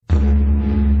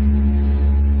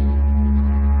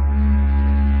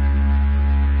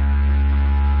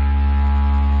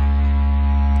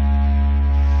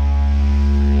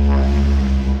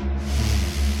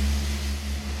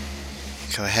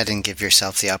ahead and give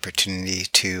yourself the opportunity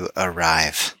to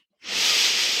arrive.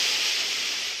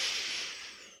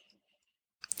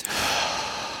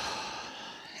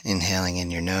 Inhaling in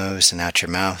your nose and out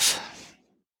your mouth.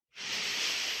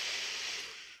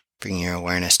 Bringing your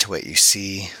awareness to what you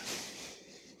see.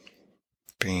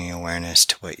 Bringing awareness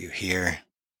to what you hear.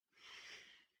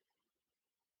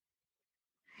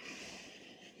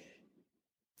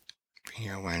 Bring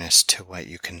your awareness to what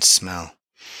you can smell.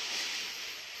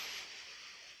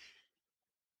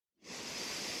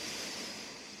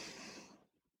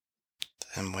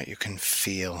 And what you can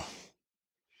feel.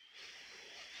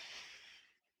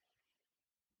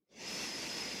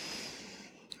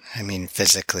 I mean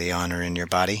physically on or in your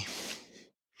body.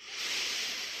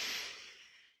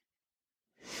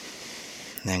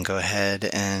 And then go ahead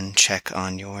and check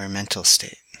on your mental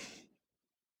state.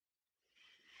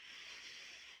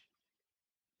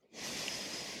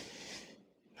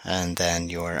 And then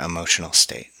your emotional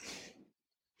state.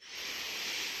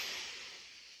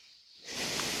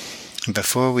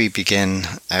 Before we begin,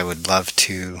 I would love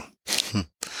to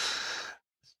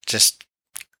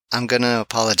I'm going to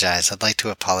apologize. I'd like to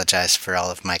apologize for all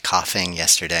of my coughing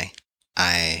yesterday.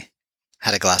 I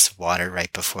had a glass of water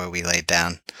right before we laid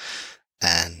down,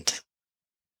 and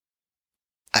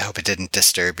I hope it didn't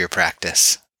disturb your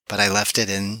practice, but I left it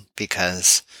in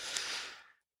because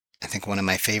I think one of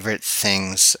my favorite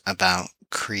things about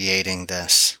creating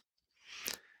this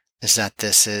is that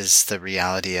this is the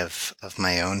reality of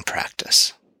my own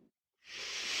practice.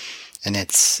 And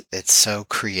it's so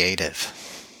creative.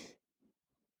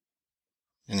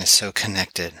 And it's so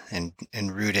connected and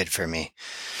rooted for me.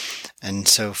 And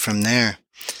so from there,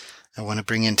 I want to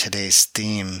bring in today's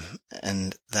theme,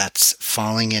 and that's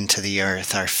falling into the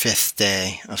earth, our 5th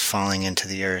day of falling into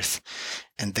the earth,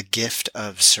 and the gift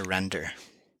of surrender,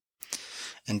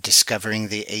 and discovering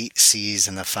the 8 C's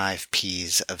and the 5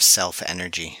 P's of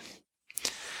self-energy.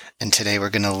 And today we're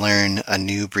going to learn a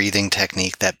new breathing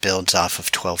technique that builds off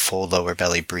of 12-fold lower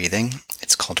belly breathing.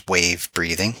 It's called wave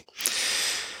breathing.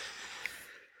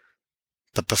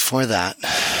 But before that,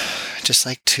 I'd just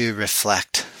like to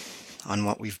reflect on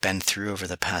what we've been through over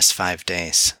the past 5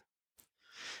 days,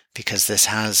 because this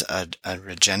has a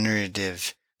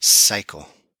regenerative cycle,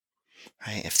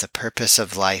 right? If the purpose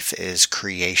of life is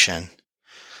creation,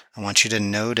 I want you to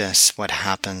notice what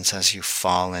happens as you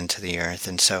fall into the earth.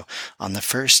 And so on the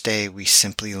first day, we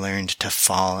simply learned to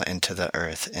fall into the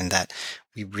earth, and that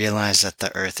we realized that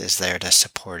the earth is there to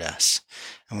support us.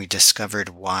 And we discovered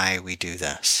why we do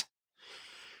this.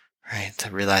 Right?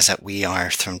 To realize that we are,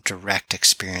 from direct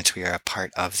experience, we are a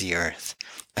part of the earth,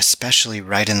 especially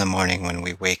right in the morning when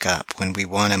we wake up, when we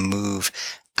want to move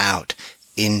out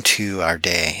into our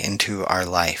day, into our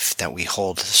life that we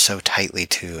hold so tightly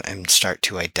to and start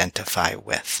to identify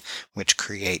with, which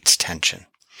creates tension.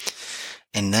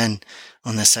 And then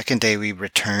on the second day, we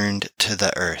returned to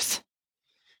the earth,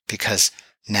 because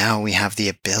now we have the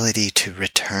ability to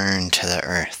return to the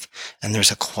earth. And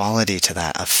there's a quality to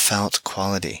that, a felt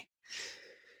quality.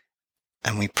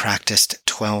 And we practiced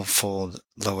 12-fold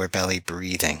lower belly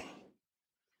breathing.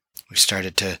 We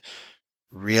started to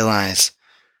realize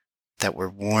that we're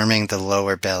warming the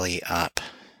lower belly up.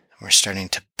 We're starting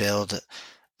to build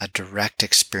a direct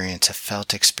experience, a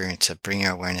felt experience of bringing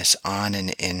our awareness on and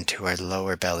into our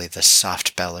lower belly, the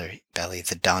soft belly,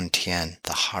 the dantian,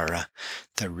 the hara,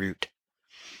 the root.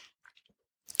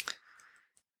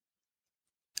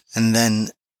 And then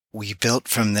we built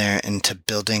from there into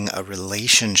building a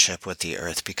relationship with the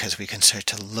earth, because we can start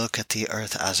to look at the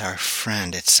earth as our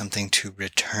friend. It's something to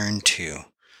return to.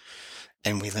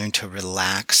 And we learn to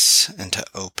relax and to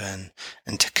open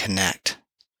and to connect.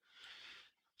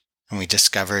 And we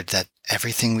discovered that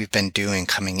everything we've been doing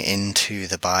coming into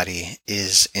the body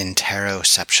is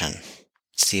interoception.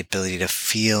 It's the ability to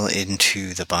feel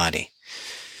into the body,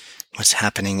 what's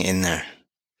happening in there.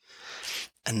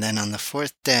 And then on the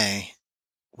 4th day,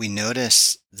 we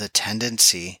notice the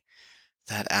tendency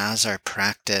that as our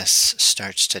practice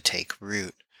starts to take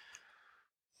root,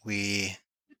 we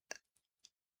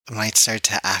might start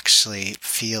to actually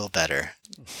feel better.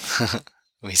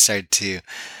 We start to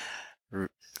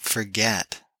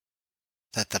forget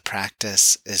that the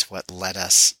practice is what led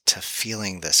us to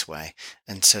feeling this way.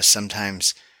 And so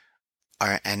sometimes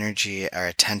our energy, our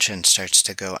attention starts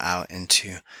to go out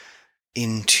into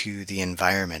the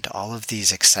environment, all of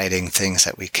these exciting things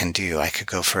that we can do. I could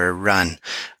go for a run.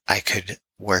 I could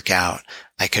work out.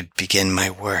 I could begin my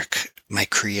work, my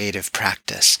creative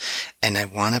practice. And I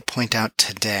want to point out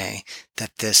today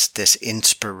that this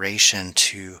inspiration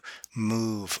to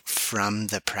move from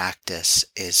the practice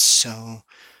is so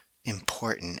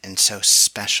important and so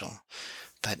special.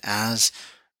 But as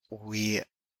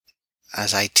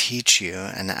as I teach you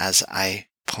and as I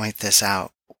point this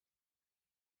out,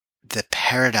 the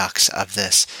paradox of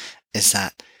this is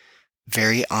that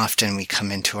very often we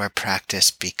come into our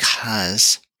practice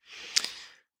because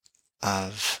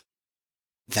of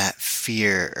that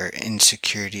fear or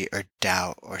insecurity or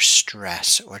doubt or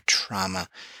stress or trauma,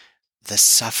 the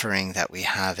suffering that we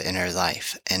have in our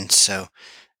life. And so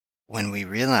when we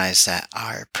realize that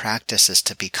our practice is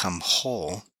to become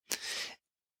whole,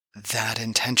 that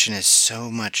intention is so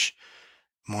much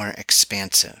more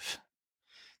expansive,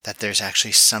 that there's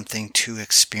actually something to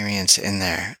experience in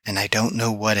there. And I don't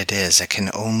know what it is. It can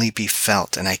only be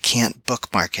felt, and I can't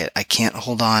bookmark it. I can't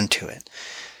hold on to it.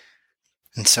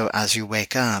 And so as you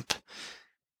wake up,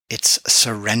 it's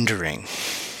surrendering.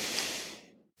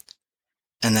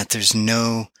 And that there's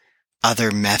no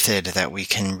other method that we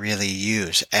can really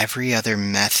use. Every other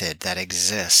method that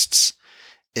exists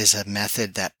is a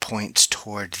method that points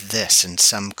toward this in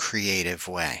some creative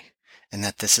way. And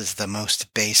that this is the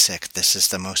most basic, this is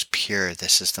the most pure,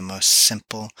 this is the most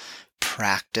simple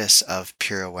practice of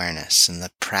pure awareness. And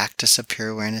the practice of pure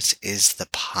awareness is the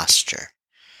posture.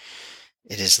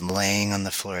 It is laying on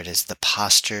the floor. It is the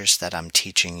postures that I'm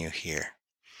teaching you here.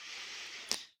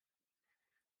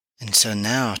 And so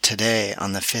now, today,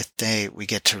 on the 5th day, we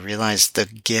get to realize the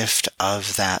gift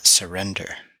of that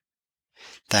surrender.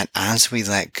 That as we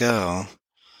let go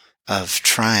of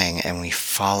trying and we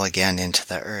fall again into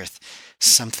the earth,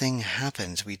 something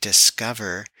happens. We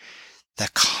discover the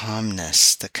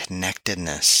calmness, the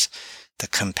connectedness, the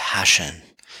compassion,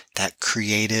 that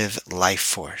creative life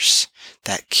force,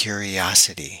 that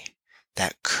curiosity,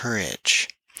 that courage,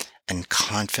 and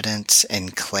confidence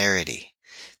and clarity.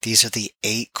 These are the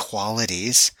 8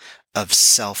 qualities of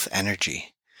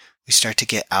self-energy. We start to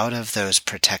get out of those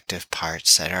protective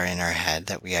parts that are in our head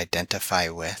that we identify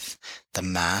with, the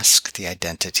mask, the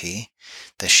identity,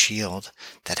 the shield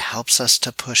that helps us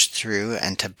to push through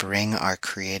and to bring our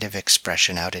creative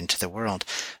expression out into the world,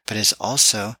 but is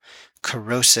also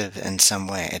corrosive in some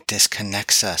way. It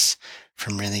disconnects us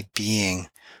from really being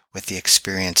with the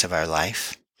experience of our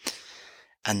life.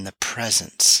 And the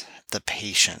presence, the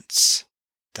patience,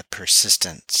 the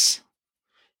persistence,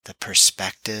 the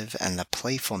perspective, and the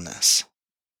playfulness.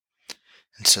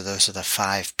 And so those are the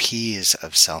 5 P's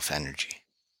of self-energy.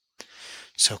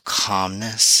 So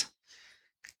calmness,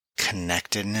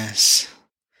 connectedness,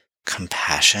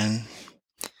 compassion,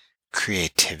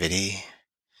 creativity,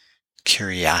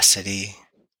 curiosity,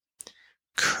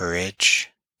 courage,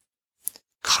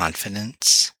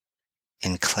 confidence,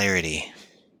 and clarity.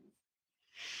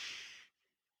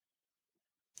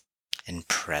 And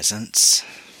presence,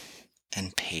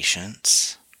 and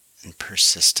patience, and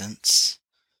persistence,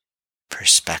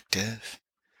 perspective,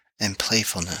 and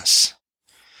playfulness.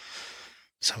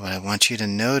 So what I want you to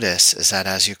notice is that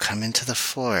as you come into the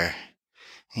floor,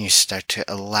 and you start to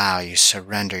allow, you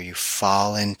surrender, you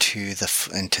fall into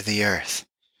the earth,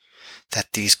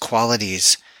 that these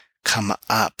qualities come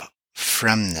up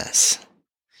from this.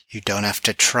 You don't have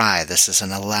to try. This is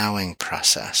an allowing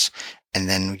process. And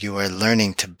then you are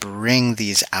learning to bring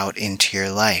these out into your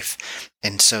life.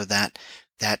 And so that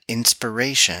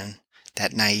inspiration,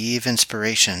 that naive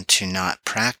inspiration to not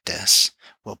practice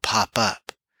will pop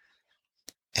up.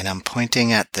 And I'm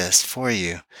pointing at this for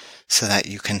you so that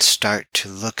you can start to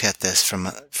look at this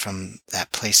from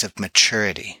that place of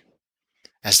maturity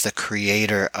as the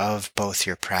creator of both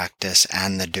your practice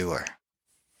and the doer.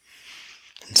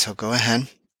 And so go ahead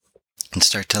and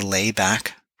start to lay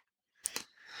back.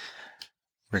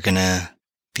 We're going to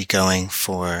be going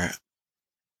for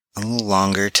a little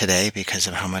longer today because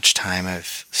of how much time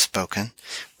I've spoken.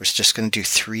 We're just going to do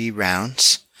 3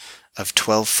 rounds of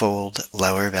 12-fold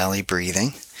lower belly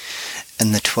breathing.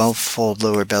 And the 12-fold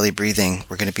lower belly breathing,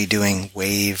 we're going to be doing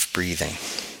wave breathing.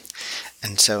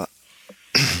 And so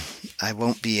I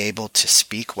won't be able to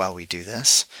speak while we do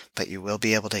this, but you will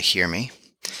be able to hear me.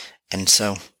 And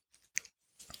so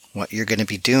what you're going to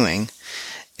be doing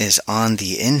is on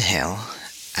the inhale,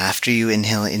 after you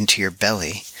inhale into your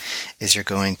belly, is you're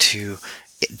going to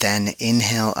then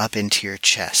inhale up into your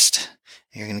chest.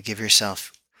 You're going to give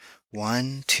yourself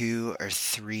 1, 2, or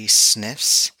 3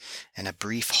 sniffs and a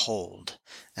brief hold,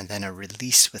 and then a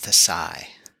release with a sigh.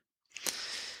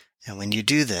 And when you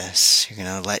do this, you're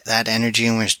going to let that energy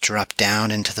drop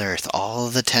down into the earth. All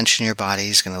of the tension in your body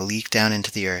is going to leak down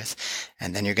into the earth.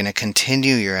 And then you're going to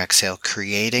continue your exhale,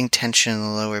 creating tension in the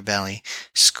lower belly,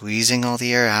 squeezing all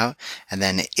the air out, and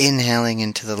then inhaling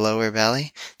into the lower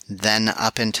belly, then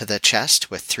up into the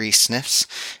chest with 3 sniffs,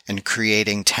 and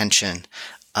creating tension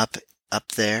up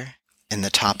there in the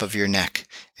top of your neck,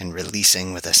 and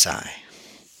releasing with a sigh.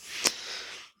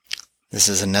 This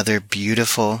is another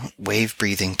beautiful wave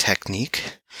breathing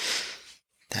technique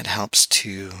that helps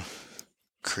to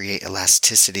create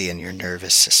elasticity in your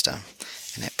nervous system,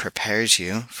 and it prepares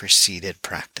you for seated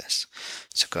practice.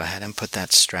 So go ahead and put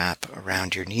that strap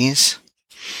around your knees.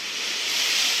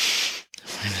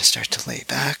 I'm going to start to lay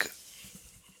back.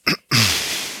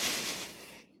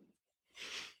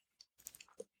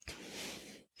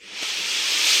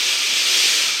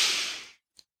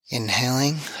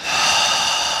 Inhaling,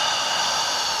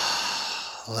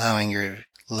 allowing your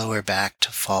lower back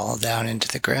to fall down into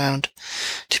the ground,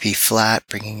 to be flat,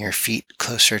 bringing your feet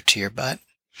closer to your butt.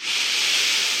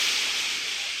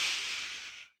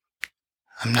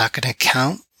 I'm not going to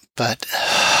count, but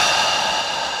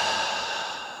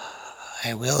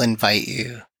I will invite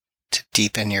you to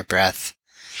deepen your breath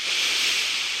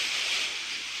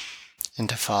and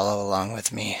to follow along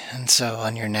with me. And so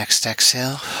on your next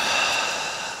exhale,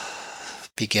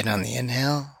 begin on the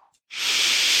inhale.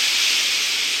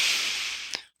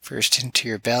 First into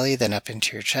your belly, then up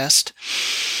into your chest.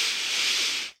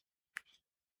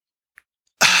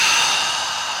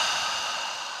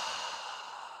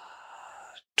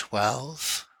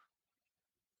 12.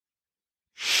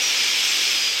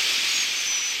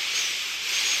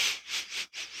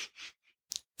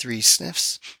 3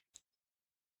 sniffs.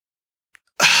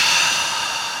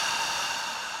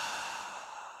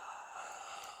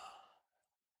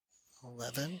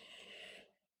 11.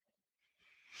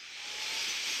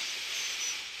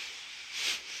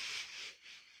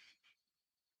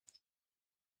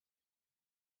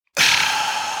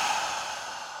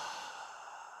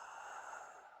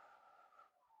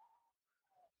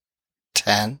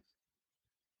 10.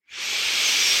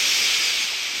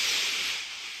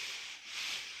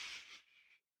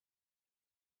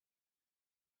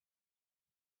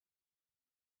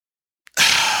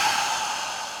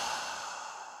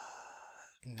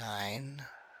 9.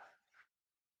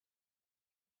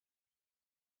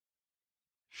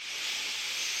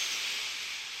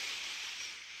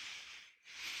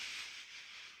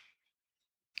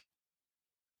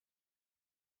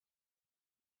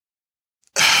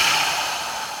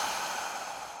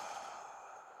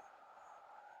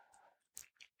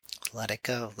 'Let it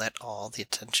go. Let all the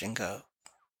attention go.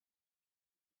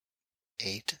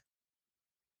 8.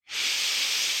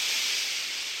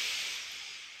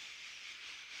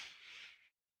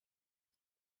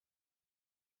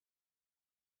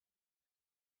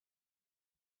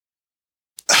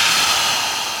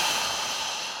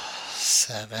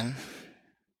 7.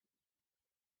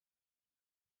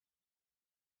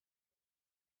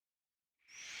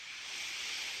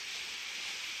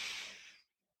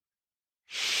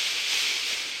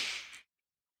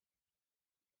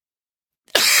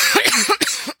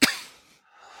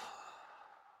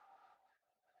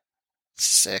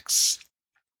 6.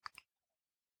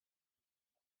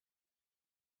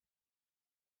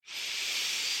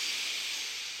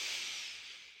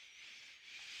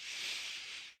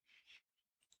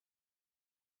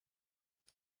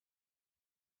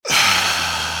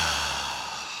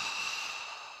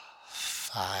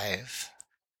 5.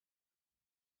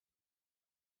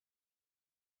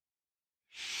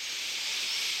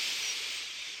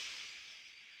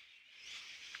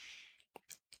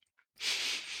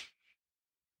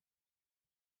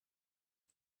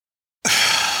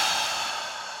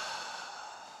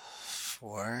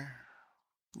 4.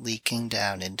 Leaking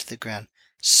down into the ground,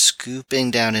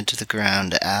 scooping down into the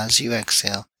ground as you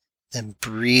exhale, then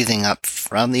breathing up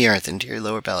from the earth into your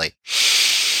lower belly.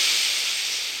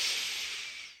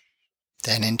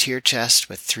 Then into your chest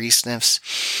with 3 sniffs.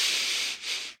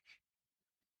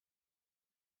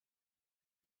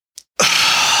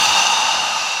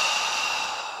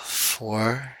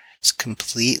 4. It's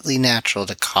completely natural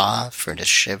to cough or to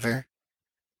shiver.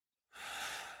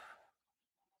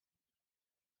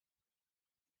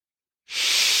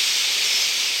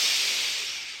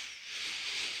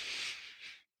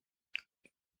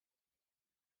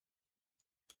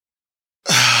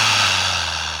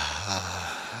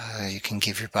 'You can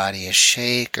give your body a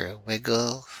shake or a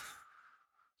wiggle.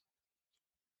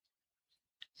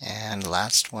 And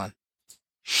last one.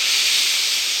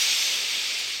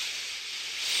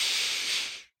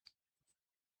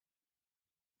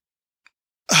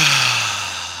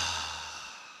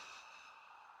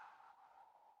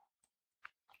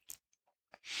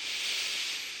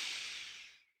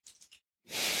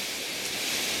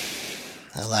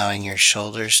 Allowing your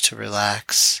shoulders to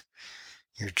relax,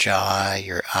 your jaw,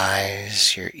 your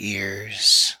eyes, your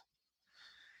ears,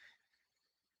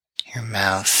 your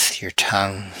mouth, your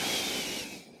tongue,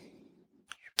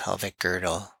 your pelvic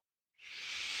girdle,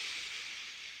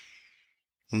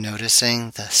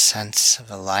 Noticing the sense of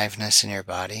aliveness in your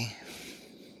body,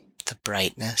 the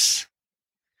brightness.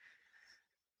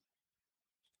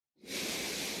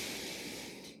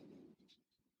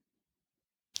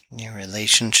 Your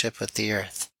relationship with the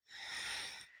earth.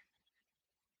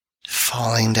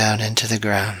 Falling down into the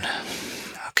ground.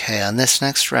 Okay, on this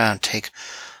next round, take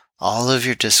all of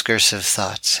your discursive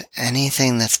thoughts,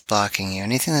 anything that's blocking you,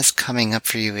 anything that's coming up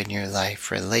for you in your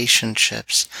life,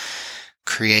 relationships,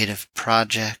 creative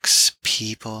projects,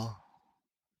 people,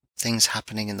 things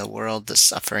happening in the world, the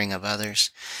suffering of others.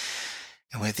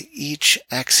 And with each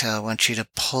exhale, I want you to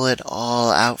pull it all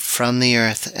out from the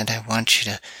earth, and I want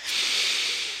you to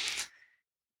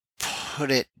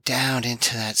put it down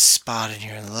into that spot in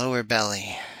your lower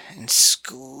belly and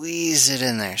squeeze it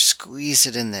in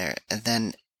there. And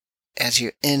then as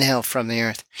you inhale from the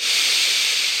earth,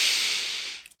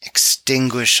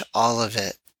 extinguish all of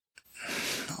it.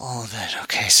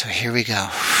 Okay, so here we go.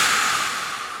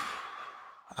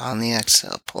 On the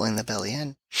exhale, pulling the belly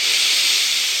in.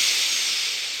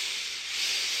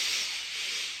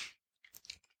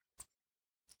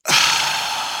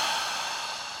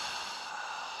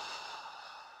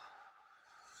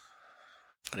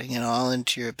 Putting it all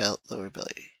into your lower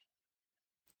belly.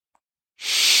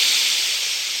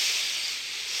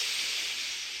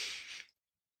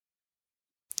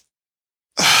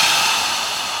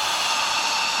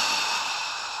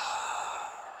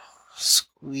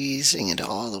 Squeezing it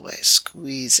all the way,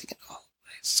 squeeze.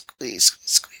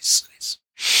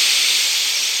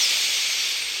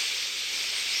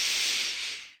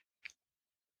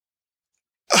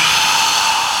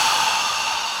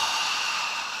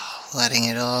 Letting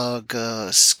it all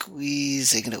go,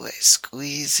 squeezing it away.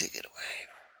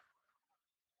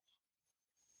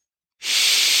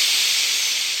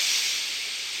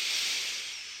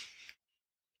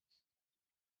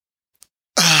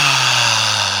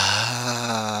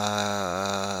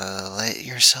 Let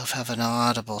yourself have an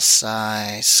audible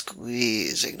sigh,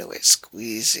 squeezing it away.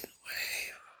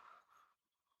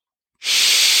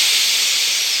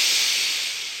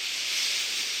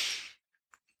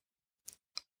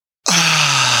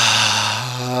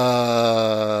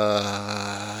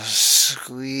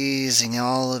 Squeezing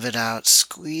all of it out,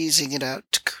 squeezing it out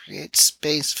to create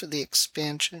space for the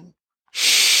expansion.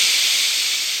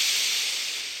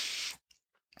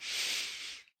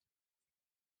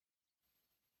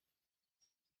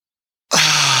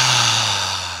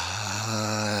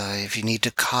 If you need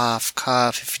to cough.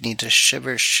 If you need to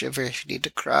shiver. If you need to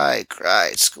cry.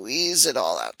 Squeeze it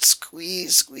all out.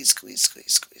 Squeeze.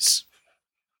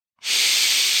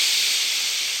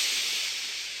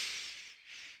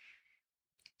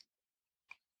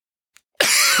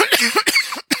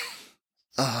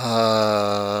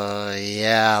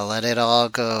 Yeah, let it all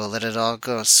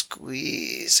go.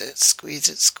 Squeeze it.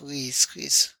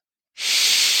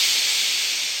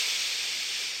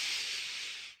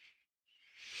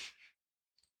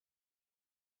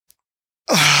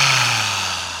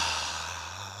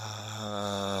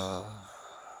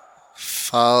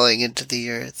 Falling into the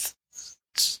earth,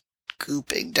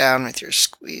 scooping down with your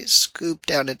squeeze, scoop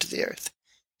down into the earth,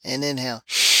 and inhale.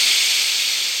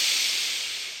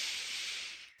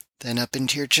 Then up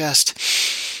into your chest.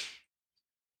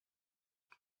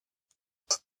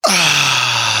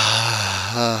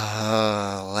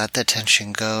 Let the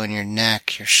tension go in your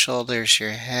neck, your shoulders,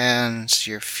 your hands,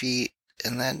 your feet,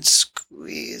 and then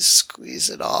squeeze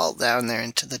it all down there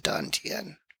into the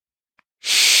dantian.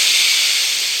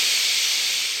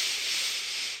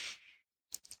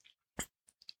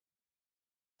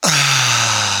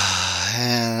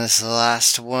 And this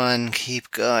last one, keep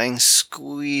going,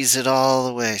 squeeze it all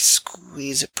the way,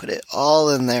 squeeze it, put it all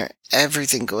in there,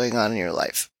 everything going on in your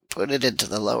life, put it into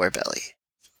the lower belly.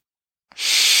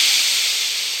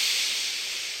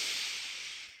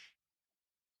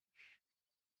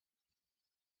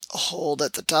 Hold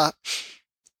at the top,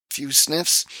 few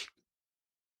sniffs,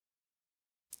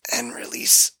 and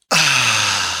release.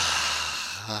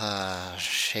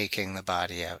 Shaking the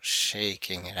body out,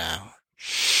 shaking it out.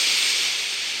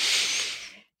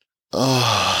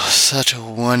 Oh, such a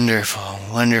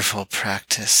wonderful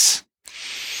practice.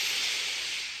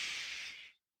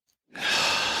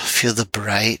 Feel the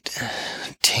bright,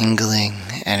 tingling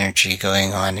energy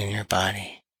going on in your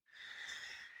body.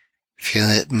 Feel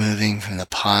it moving from the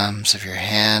palms of your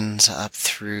hands up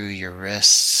through your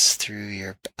wrists, through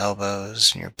your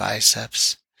elbows and your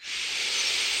biceps,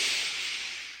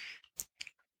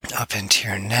 up into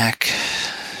your neck,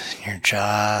 your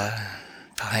jaw,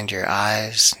 behind your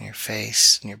eyes, and your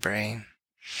face, and your brain.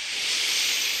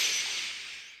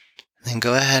 Then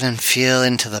go ahead and feel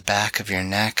into the back of your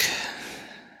neck,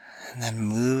 And then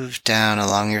move down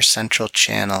along your central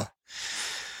channel,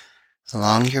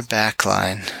 along your back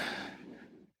line,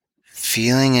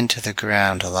 feeling into the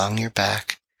ground along your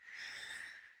back,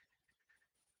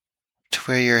 to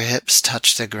where your hips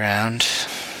touch the ground.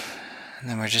 And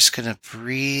then we're just going to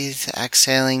breathe,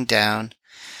 exhaling down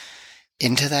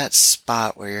into that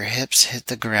spot where your hips hit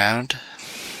the ground.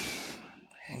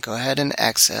 And go ahead and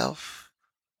exhale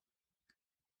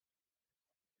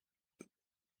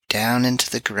down into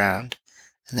the ground.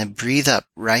 And then breathe up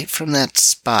right from that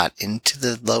spot into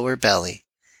the lower belly,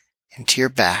 into your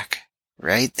back,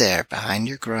 right there behind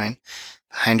your groin,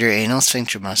 behind your anal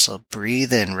sphincter muscle.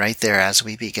 Breathe in right there as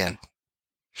we begin.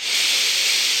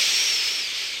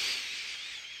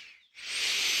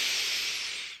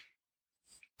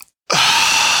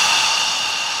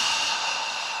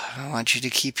 I want you to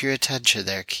keep your attention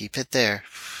there. Keep it there.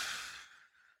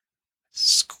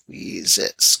 Squeeze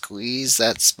it. Squeeze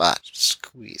that spot.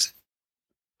 Squeeze it.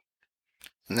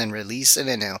 And then release and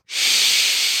inhale.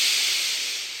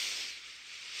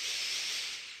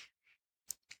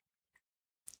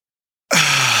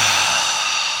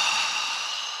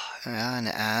 And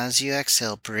as you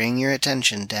exhale, bring your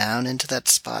attention down into that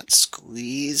spot.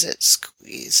 Squeeze it,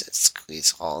 squeeze it,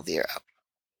 squeeze all the air out.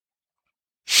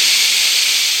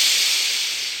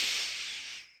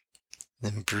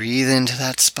 Then breathe into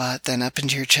that spot, then up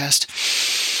into your chest.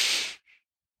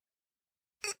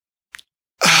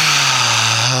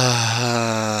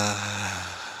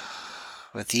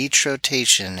 With each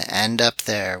rotation, end up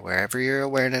there. Wherever your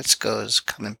awareness goes,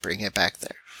 come and bring it back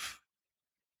there.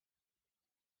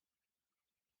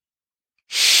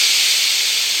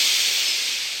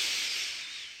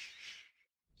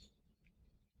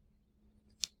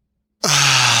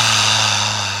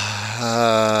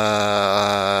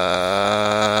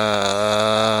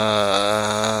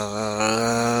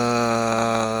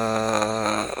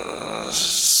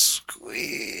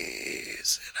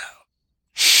 Squeeze it out.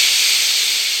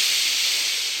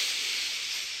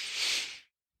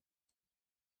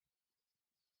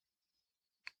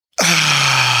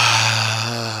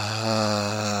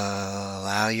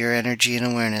 'Allow your energy and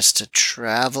awareness to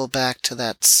travel back to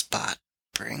that spot.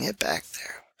 Bring it back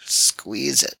there.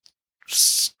 Squeeze it.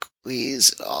 Squeeze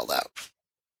it all out.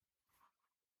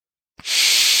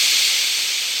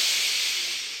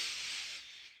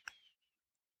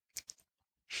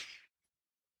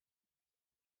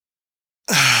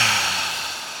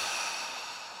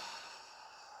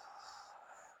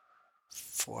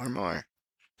 Four more.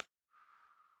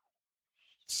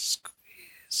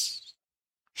 Squeeze.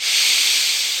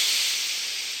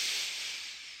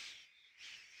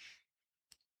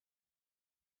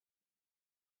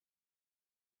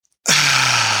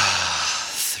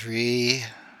 Three.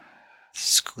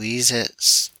 Squeeze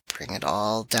it. Bring it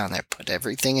all down there. Put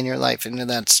everything in your life into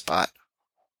that spot.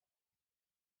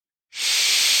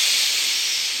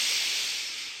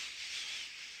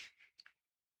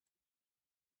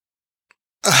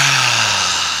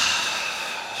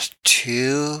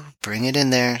 Two. Bring it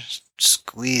in there.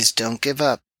 Squeeze. Don't give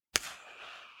up.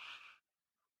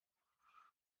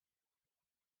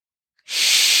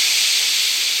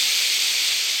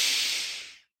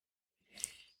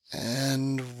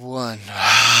 And one.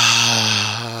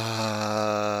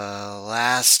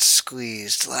 Last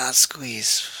squeeze. Last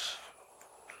squeeze.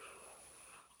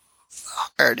 The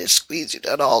hardest squeeze you've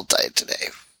done all day today.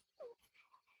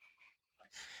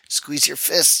 Squeeze your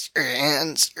fists, your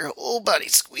hands, your whole body.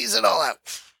 Squeeze it all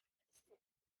out.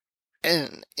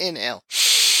 And inhale.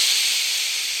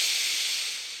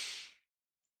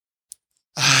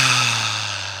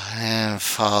 And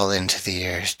fall into the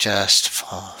earth. Just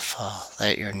fall, fall.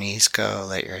 Let your knees go.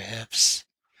 Let your hips.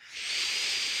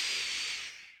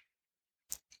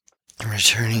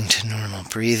 Returning to normal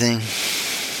breathing.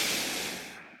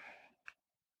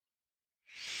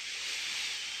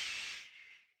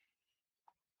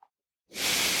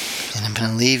 And I'm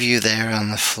going to leave you there on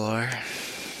the floor.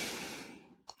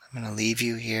 I'm going to leave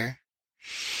you here.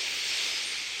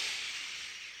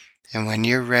 And when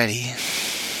you're ready,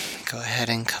 go ahead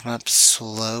and come up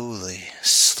slowly,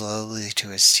 slowly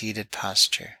to a seated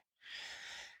posture.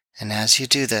 And as you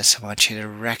do this, I want you to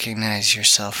recognize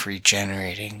yourself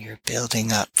regenerating. You're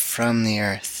building up from the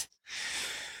earth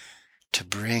to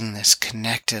bring this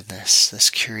connectedness, this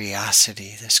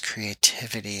curiosity, this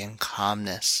creativity and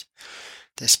calmness,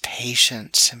 this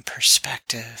patience and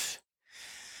perspective,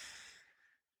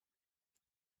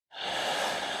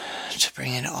 to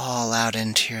bring it all out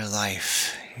into your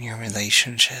life, in your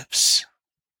relationships.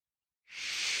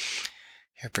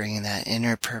 You're bringing that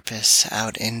inner purpose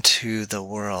out into the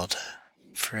world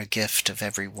for a gift of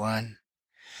everyone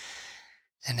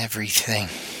and everything.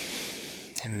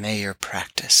 And may your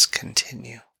practice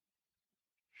continue.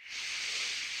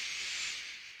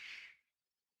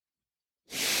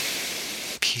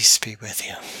 Peace be with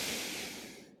you.